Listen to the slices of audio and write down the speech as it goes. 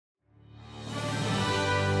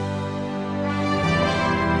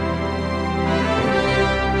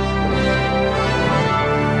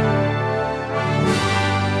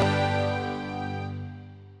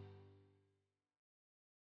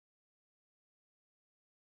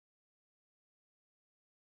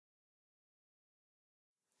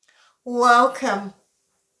Welcome,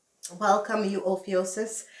 welcome, you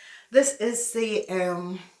Ophiuchus. This is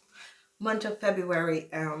the month of February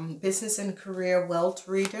business and career wealth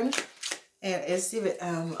reading, and it's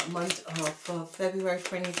the month of February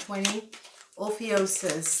 2020.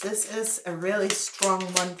 Ophiuchus, this is a really strong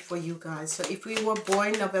month for you guys. So if we were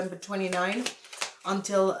born November 29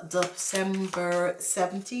 until December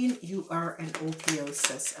 17, you are an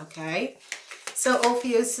Ophiuchus, okay? So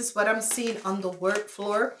Ophiuchus, what I'm seeing on the work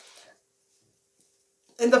floor.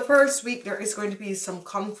 In the first week, there is going to be some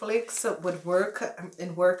conflicts with work,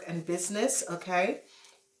 in work and business, okay?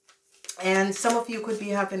 And some of you could be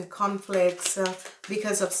having conflicts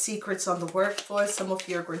because of secrets on the workforce. Some of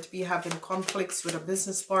you are going to be having conflicts with a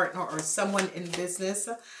business partner or someone in business.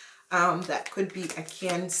 That could be a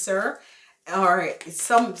Cancer or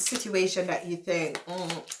some situation that you think,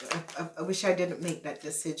 I wish I didn't make that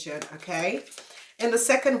decision, okay? In the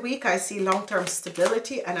second week, I see long-term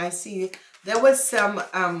stability, and I see there was some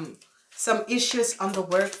issues on the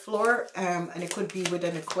work floor, and it could be with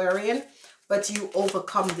an Aquarian, but you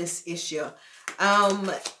overcome this issue.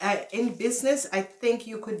 In business, I think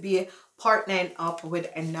you could be partnering up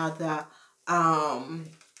with another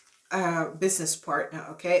business partner,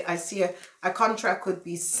 okay? I see a contract could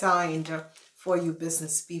be signed for you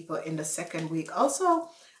business people in the second week. Also,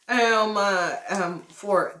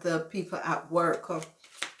 for the people at work, or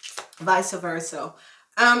vice versa.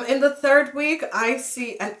 In the third week, I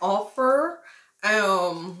see an offer.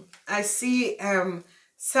 I see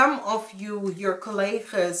some of you, your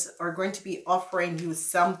colleagues, are going to be offering you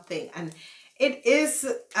something, and it is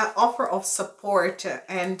an offer of support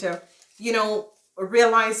and you know,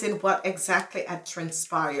 realizing what exactly had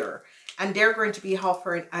transpired, and they're going to be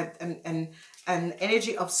offering an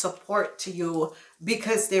energy of support to you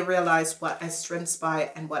because they realize what has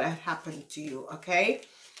transpired and what had happened to you, okay?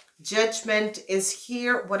 Judgment is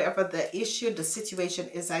here. Whatever the issue, the situation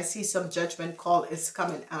is, I see some judgment call is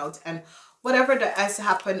coming out, and whatever that has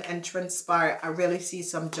happened and transpired, I really see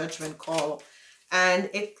some judgment call.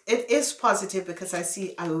 And it is positive because I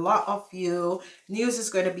see a lot of you, news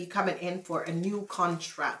is going to be coming in for a new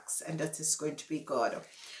contracts, and that is going to be good.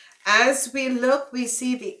 As we look, we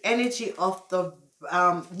see the energy of the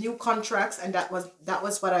new contracts, and that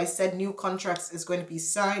was what I said. New contracts is going to be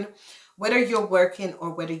signed, whether you're working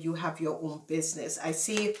or whether you have your own business. I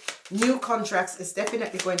see new contracts is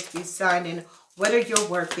definitely going to be signing, whether you're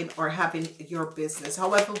working or having your business.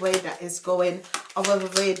 However way that is going, however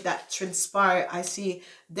way that transpire, I see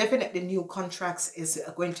definitely new contracts is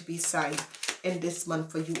going to be signed in this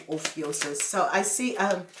month for you Ophiuchus. So I see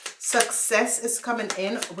success is coming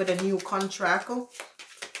in with a new contract,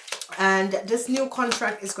 and this new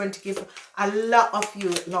contract is going to give a lot of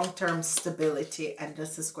you long-term stability, and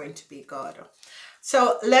this is going to be good.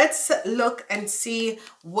 So let's look and see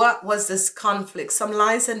what was this conflict. Some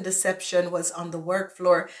lies and deception was on the work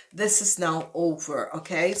floor. This is now over,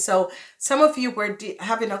 okay? So some of you were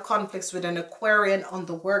having a conflict with an Aquarian on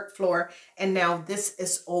the work floor, and now this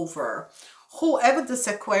is over. Whoever this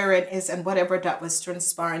Aquarian is and whatever that was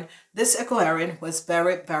transpiring, this Aquarian was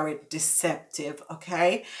very, very deceptive,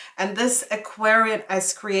 okay? And this Aquarian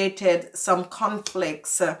has created some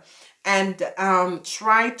conflicts and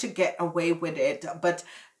try to get away with it, but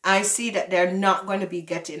I see that they're not going to be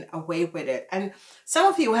getting away with it. And some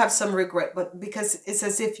of you have some regret, but because it's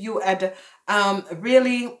as if you had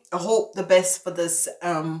really hoped the best for this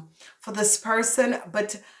person,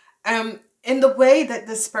 but in the way that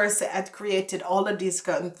this person had created all of these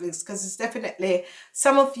conflicts, because it's definitely,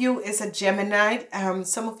 some of you is a Gemini.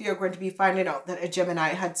 Some of you are going to be finding out that a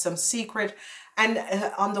Gemini had some secret and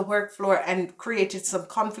on the work floor and created some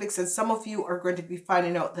conflicts, and some of you are going to be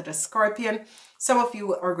finding out that a Scorpion, some of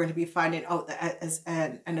you are going to be finding out that as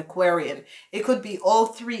an Aquarian, it could be all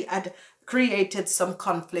three had created some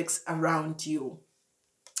conflicts around you.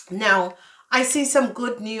 Now I see some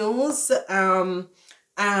good news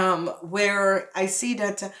where I see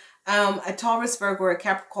that a Taurus, Virgo, or a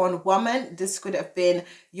Capricorn woman, this could have been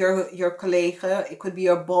your colleague, it could be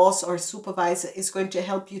your boss or supervisor, is going to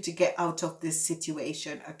help you to get out of this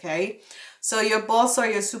situation, okay? So your boss or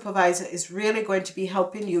your supervisor is really going to be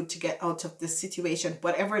helping you to get out of this situation,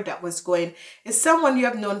 whatever that was going. Is someone you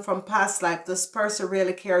have known from past life. This person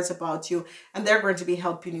really cares about you, and they're going to be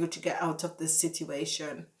helping you to get out of this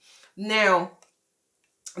situation. Now,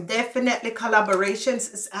 definitely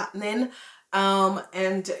collaborations is happening,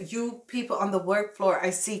 and you people on the work floor, I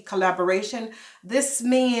see collaboration. This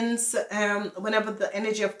means whenever the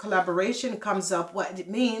energy of collaboration comes up, what it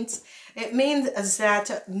means is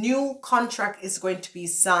that new contract is going to be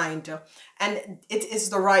signed, and it is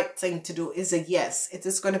the right thing to do, is a yes, it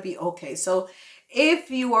is going to be okay. So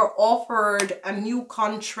if you are offered a new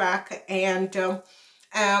contract, and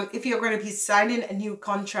if you're going to be signing a new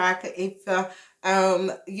contract, if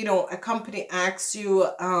you know, a company asks you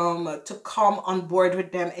to come on board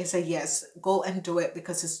with them, is a yes, go and do it,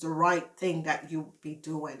 because it's the right thing that you be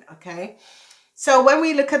doing. Okay. So when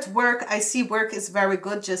we look at work, I see work is very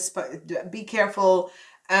good. Just be careful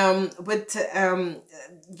with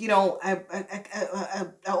you know, a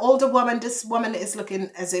older woman. This woman is looking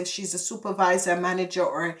as if she's a supervisor, manager,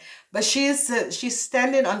 or but she's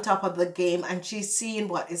standing on top of the game, and she's seeing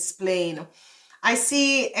what is playing. I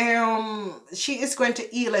see she is going to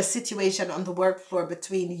heal a situation on the work floor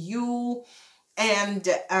between you and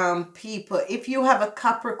people. If you have a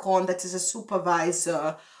Capricorn that is a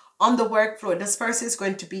supervisor on the work floor, this person is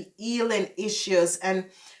going to be healing issues. And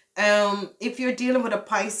if you're dealing with a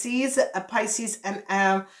Pisces and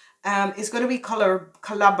is going to be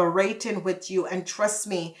collaborating with you. And trust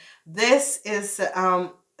me, this is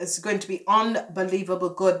going to be unbelievable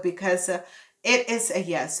good, because it is a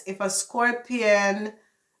yes. If a Scorpion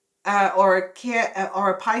or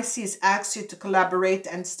a Pisces asks you to collaborate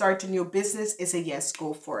and start a new business, is a yes,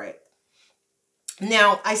 go for it.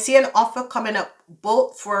 Now, I see an offer coming up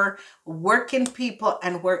both for working people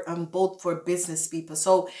and both for business people.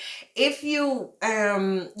 So if you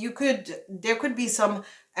there could be some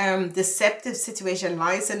deceptive situation,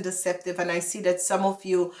 lies and deceptive, and I see that some of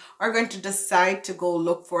you are going to decide to go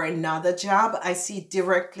look for another job. I see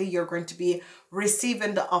directly you're going to be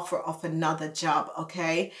receiving the offer of another job.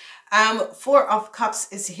 Okay. Four of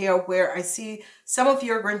Cups is here, where I see some of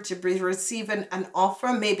you are going to be receiving an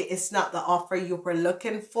offer. Maybe it's not the offer you were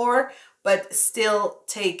looking for, but still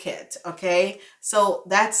take it. Okay. So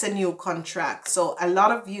that's a new contract. So a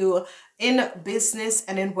lot of you in business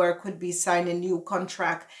and in work would be signing new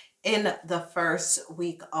contract in the first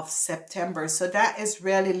week of September. So that is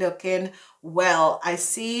really looking well. I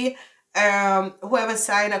see whoever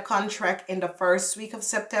signed a contract in the first week of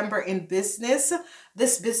September in business,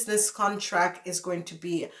 this business contract is going to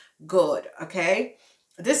be good. Okay.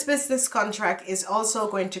 This business contract is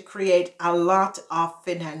also going to create a lot of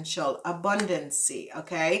financial abundance.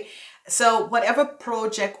 Okay. So whatever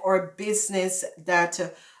project or business that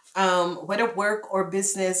whether work or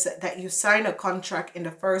business that you sign a contract in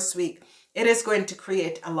the first week, it is going to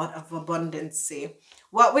create a lot of abundance.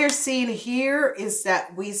 What we're seeing here is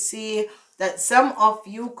that we see that some of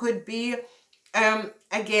you could be,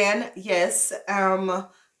 again, yes,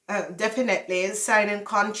 definitely signing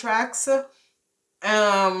contracts,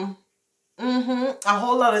 a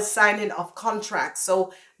whole lot of signing of contracts.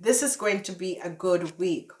 So this is going to be a good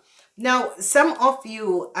week. Now, some of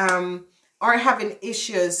you are having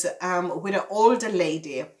issues with an older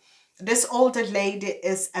lady. This older lady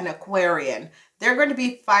is an Aquarian. They're going to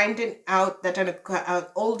be finding out that an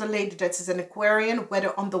older lady that is an Aquarian,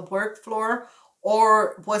 whether on the work floor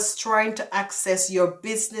or was trying to access your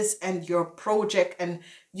business and your project, and,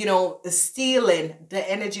 you know, stealing the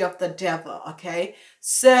energy of the devil. Okay.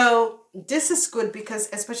 So this is good, because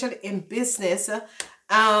especially in business,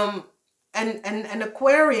 an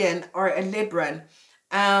Aquarian or a Libran,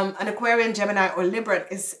 an Aquarian, Gemini, or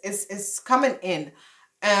Libran is coming in.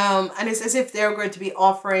 And it's as if they're going to be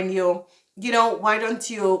offering you, you know, why don't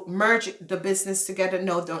you merge the business together?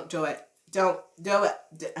 No, don't do it. Don't do it.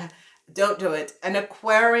 Don't do it. An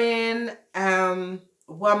Aquarian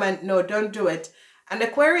woman, no, don't do it. An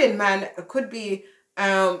Aquarian man could be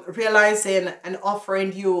realizing and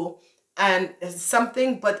offering you and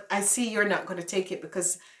something, but I see you're not going to take it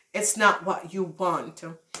because it's not what you want.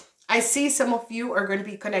 I see some of you are going to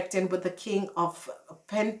be connecting with the King of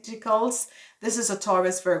Pentacles. This is a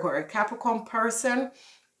Taurus, Virgo, or a Capricorn person.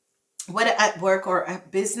 Whether at work or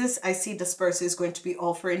at business, I see this person is going to be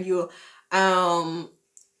offering you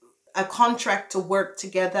a contract to work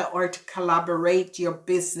together or to collaborate your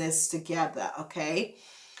business together. Okay.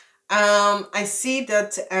 I see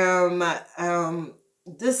that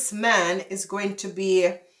this man is going to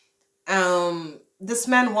be this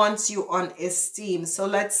man wants you on his team. So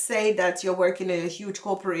let's say that you're working in a huge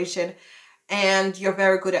corporation and you're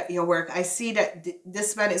very good at your work. I see that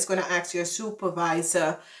this man is going to ask your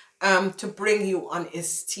supervisor to bring you on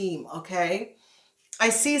his team. Okay. I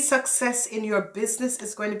see success in your business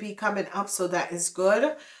is going to be coming up. So that is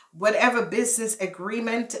good. Whatever business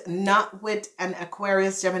agreement, not with an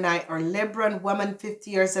Aquarius, Gemini, or Libran woman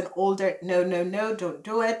 50 years and older. No, no, no, don't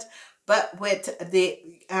do it. But with the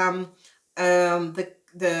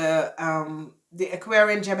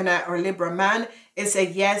Aquarian, Gemini, or Libra man, is a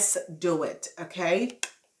yes, do it. Okay.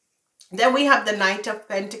 Then we have the Knight of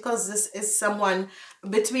Pentacles. This is someone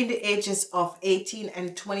between the ages of 18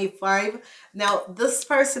 and 25. Now, this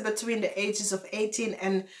person between the ages of 18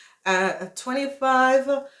 and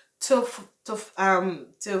 25 to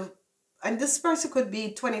and this person could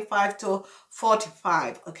be 25 to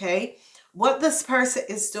 45, okay? What this person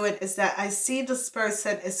is doing is that I see this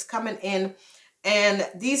person is coming in, and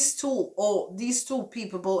these two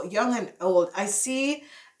people, both young and old, I see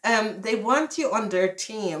they want you on their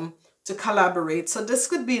team to collaborate. So this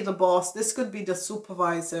could be the boss, this could be the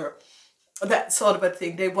supervisor, that sort of a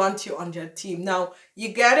thing. They want you on your team. Now,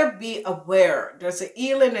 you gotta be aware. There's a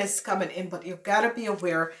illness coming in, but you gotta be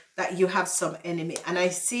aware that you have some enemy. And I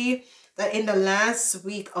see that in the last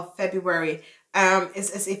week of February, it's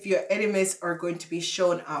as if your enemies are going to be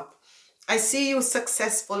shown up. I see you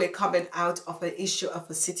successfully coming out of an issue, of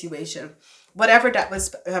a situation. Whatever that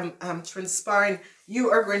was transpiring, you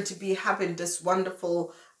are going to be having this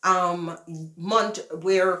wonderful month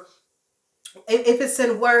where if it's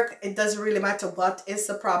in work, it doesn't really matter what is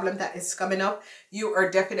the problem that is coming up. You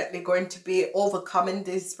are definitely going to be overcoming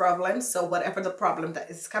these problems. So whatever the problem that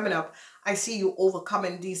is coming up, I see you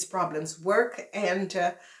overcoming these problems. Work and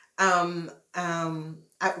at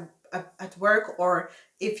work, or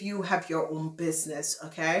if you have your own business,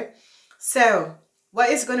 okay? So what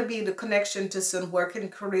is going to be the connection to some work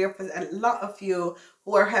and career for a lot of you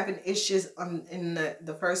who are having issues in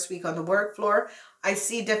the first week on the work floor? I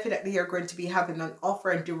see definitely you're going to be having an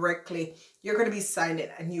offer, and directly you're going to be signing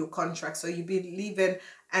a new contract. So you'll be leaving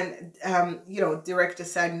and, directly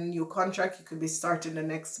signing a new contract. You could be starting the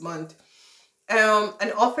next month.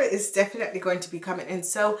 An offer is definitely going to be coming in.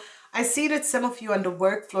 So I see that some of you on the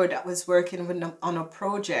work floor that was working with on a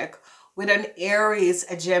project with an Aries,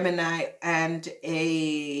 a Gemini, and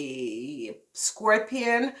a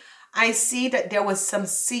Scorpion, I see that there was some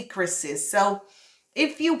secrecy. So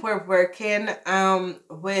if you were working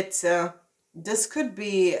with, this could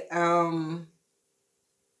be a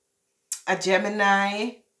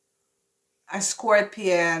Gemini, a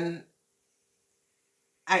Scorpion,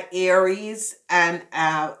 a Aries, and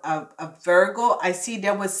a Virgo. I see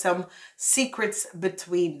there was some secrets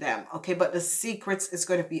between them, okay? But the secrets is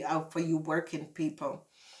going to be out for you working people.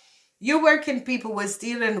 You working people was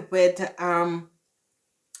dealing with a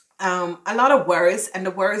lot of worries, and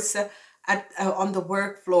the worries on the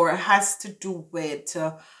work floor has to do with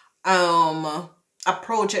a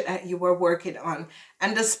project that you were working on.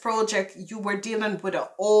 And this project, you were dealing with an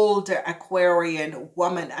older Aquarian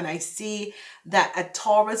woman, and I see that a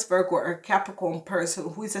Taurus, Virgo, or Capricorn person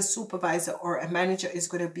who is a supervisor or a manager is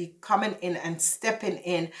going to be coming in and stepping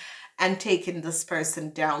in and taking this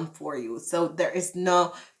person down for you. So there is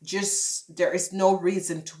no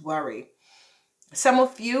reason to worry. Some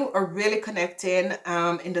of you are really connecting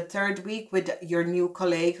in the third week with your new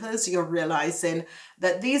colleagues. You're realizing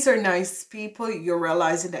that these are nice people. You're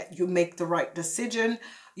realizing that you make the right decision.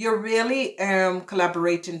 You're really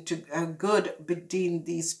collaborating to good between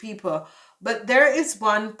these people. But there is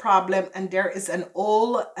one problem, and there is an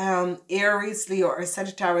old Aries, Leo, or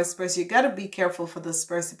Sagittarius person. You got to be careful for this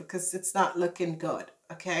person because it's not looking good,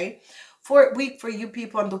 okay? Fourth week for you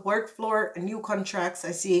people on the work floor, new contracts,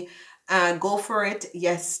 I see. Go for it.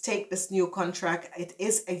 Yes, take this new contract. It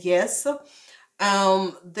is a yes.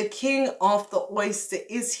 The king of the oyster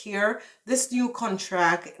is here. This new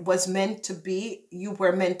contract was meant to be. You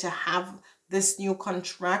were meant to have this new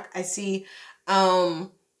contract. I see a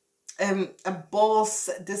boss.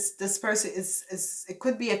 This person is it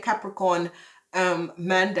could be a Capricorn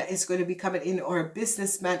man that is going to be coming in, or a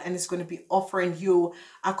businessman, and is going to be offering you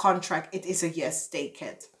a contract. It is a yes, take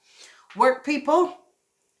it. Work people,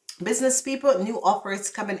 business people, new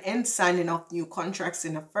offers coming in, signing off new contracts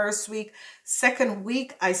in the first week. Second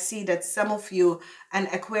week, I see that some of you, an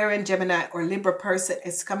Aquarian, Gemini, or Libra person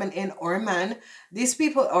is coming in, or a man. These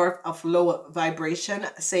people are of low vibration.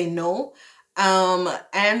 Say no.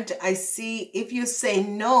 And I see if you say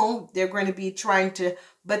no, they're going to be trying to,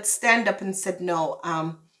 but stand up and said no.